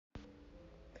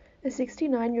A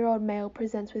 69-year-old male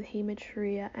presents with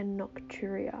hematuria and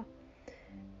nocturia.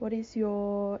 What is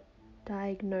your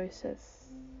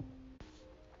diagnosis?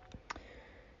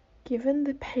 Given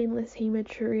the painless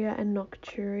hematuria and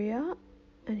nocturia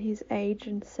and his age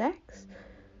and sex,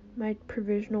 my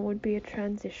provisional would be a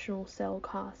transitional cell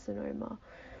carcinoma.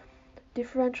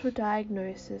 Differential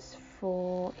diagnosis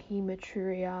for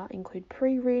hematuria include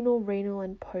pre-renal, renal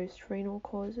and post-renal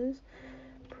causes.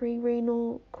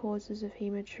 Pre-renal causes of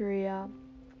hematuria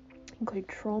include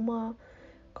trauma,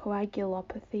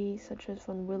 coagulopathy such as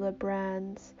von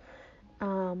Willebrand's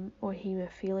or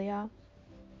hemophilia,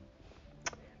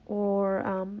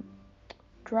 or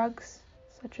drugs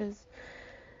such as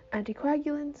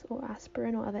anticoagulants or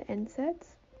aspirin or other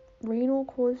NSAIDs. Renal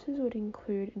causes would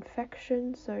include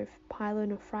infection, so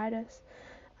pyelonephritis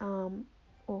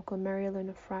or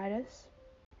glomerulonephritis,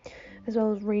 as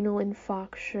well as renal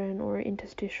infarction or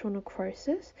interstitial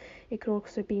necrosis. It could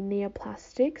also be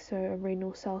neoplastic, so a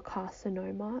renal cell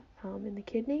carcinoma in the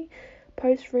kidney.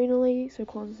 Post-renally, so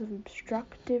causes of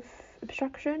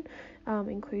obstruction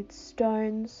include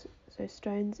stones, so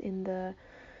stones in the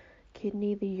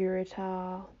kidney, the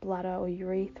ureter, bladder or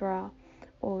urethra,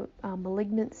 or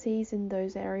malignancies in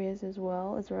those areas as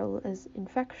well as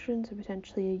infections, so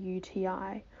potentially a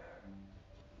UTI.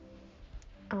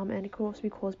 And it could also be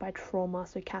caused by trauma,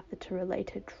 so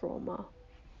catheter-related trauma.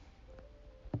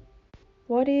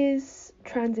 What is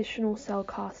transitional cell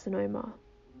carcinoma?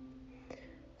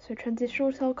 So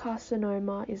transitional cell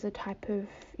carcinoma is a type of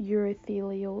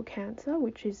urothelial cancer,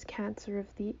 which is cancer of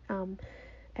the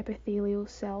epithelial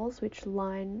cells which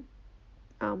line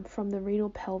from the renal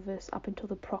pelvis up until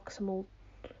the proximal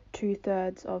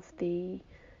 2/3 of the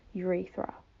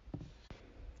urethra.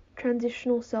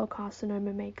 Transitional cell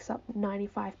carcinoma makes up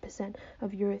 95%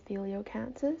 of urothelial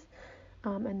cancers,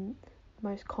 and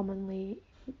most commonly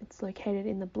it's located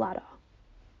in the bladder.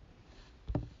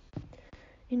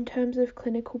 In terms of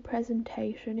clinical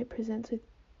presentation, it presents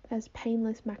as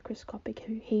painless macroscopic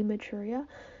hematuria,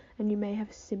 and you may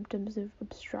have symptoms of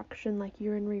obstruction like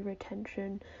urinary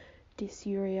retention,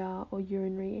 dysuria, or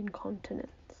urinary incontinence.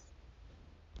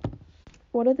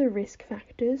 What are the risk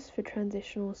factors for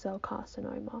transitional cell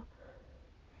carcinoma?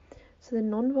 So the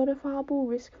non-modifiable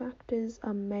risk factors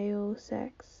are male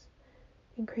sex,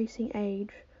 increasing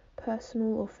age,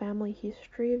 personal or family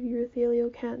history of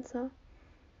urothelial cancer,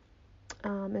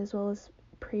 as well as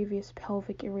previous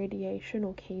pelvic irradiation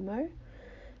or chemo.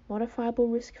 Modifiable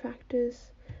risk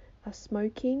factors are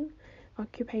smoking,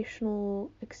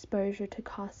 occupational exposure to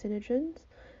carcinogens,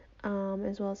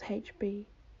 as well as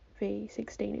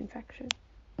HPV-16 infection.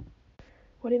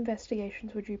 What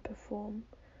investigations would you perform?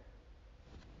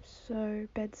 So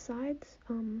bedsides,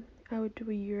 I would do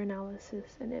a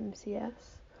urinalysis and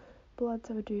MCS. Bloods,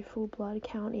 I would do full blood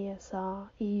count, ESR,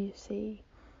 EUC,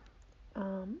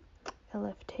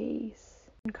 LFTs,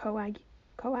 and coags.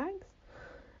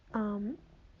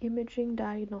 Imaging,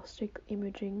 diagnostic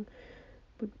imaging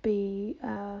would be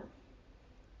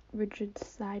rigid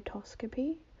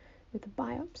cytoscopy with a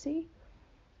biopsy,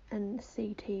 and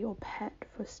CT or PET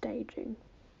for staging.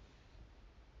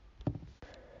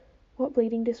 What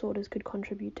bleeding disorders could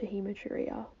contribute to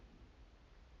hematuria?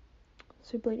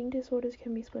 So bleeding disorders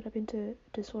can be split up into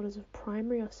disorders of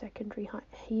primary or secondary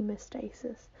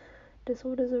hemostasis.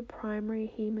 Disorders of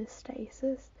primary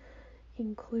hemostasis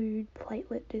include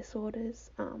platelet disorders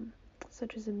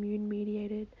such as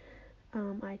immune-mediated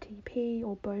ITP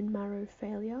or bone marrow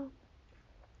failure,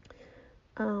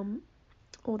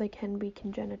 or they can be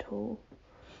congenital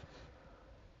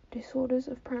disorders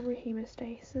of primary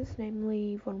hemostasis,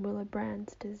 namely von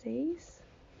Willebrand's disease.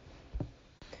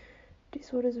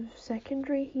 Disorders of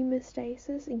secondary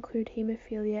hemostasis include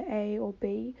hemophilia A or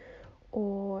B,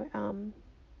 or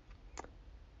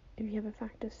if you have a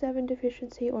factor 7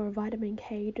 deficiency or a vitamin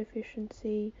K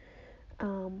deficiency,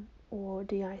 or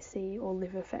DIC or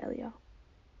liver failure.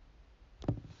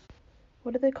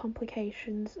 What are the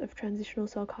complications of transitional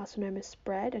cell carcinoma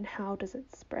spread, and how does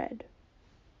it spread?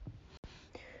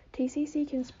 TCC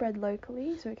can spread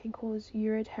locally, so it can cause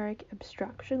ureteric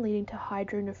obstruction leading to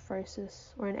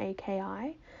hydronephrosis or an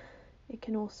AKI. It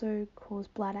can also cause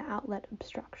bladder outlet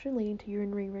obstruction leading to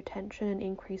urinary retention and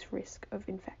increased risk of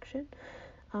infection.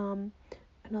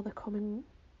 Another common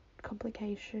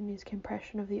complication is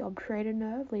compression of the obturator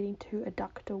nerve leading to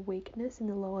adductor weakness in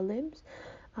the lower limbs,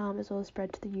 as well as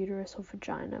spread to the uterus or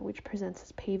vagina, which presents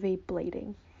as PV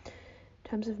bleeding. In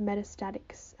terms of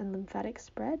metastatics and lymphatic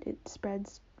spread, it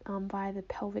spreads via the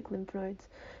pelvic lymph nodes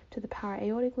to the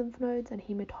para-aortic lymph nodes and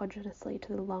hematogenously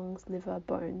to the lungs, liver,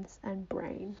 bones, and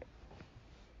brain.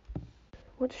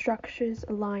 What structures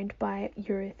are lined by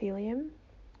urothelium?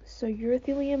 So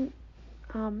urothelium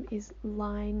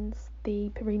lines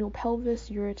the renal pelvis,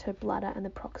 ureter, bladder, and the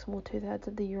proximal 2/3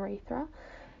 of the urethra.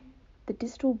 The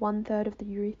distal 1/3 of the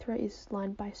urethra is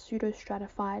lined by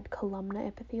pseudostratified columnar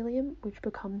epithelium, which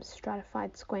becomes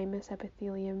stratified squamous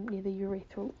epithelium near the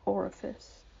urethral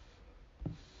orifice.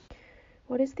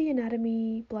 What is the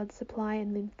anatomy, blood supply,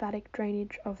 and lymphatic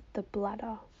drainage of the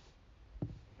bladder?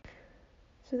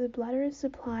 So the bladder is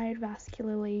supplied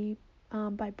vascularly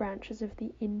by branches of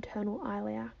the internal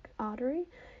iliac artery.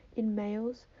 In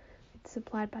males, it's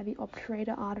supplied by the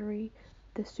obturator artery,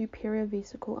 the superior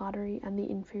vesical artery, and the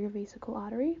inferior vesical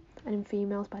artery, and in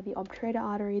females by the obturator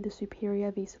artery, the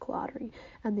superior vesical artery,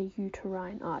 and the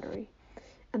uterine artery.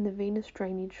 And the venous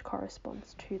drainage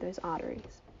corresponds to those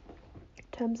arteries. In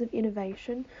terms of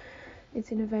innervation,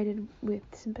 it's innervated with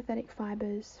sympathetic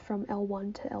fibers from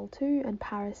L1 to L2 and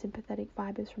parasympathetic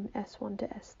fibers from S1 to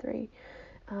S3.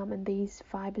 And these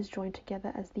fibers join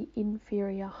together as the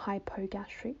inferior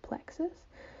hypogastric plexus,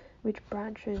 which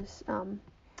branches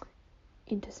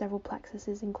into several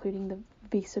plexuses, including the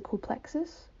vesical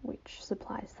plexus, which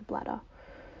supplies the bladder.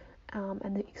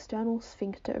 And the external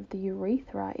sphincter of the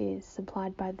urethra is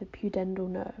supplied by the pudendal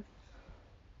nerve.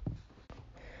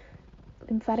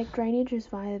 Lymphatic drainage is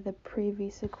via the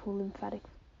prevesical lymphatic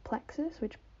plexus,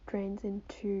 which drains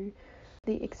into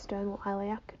the external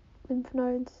iliac lymph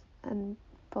nodes, and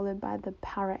followed by the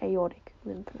para-aortic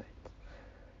lymph nodes.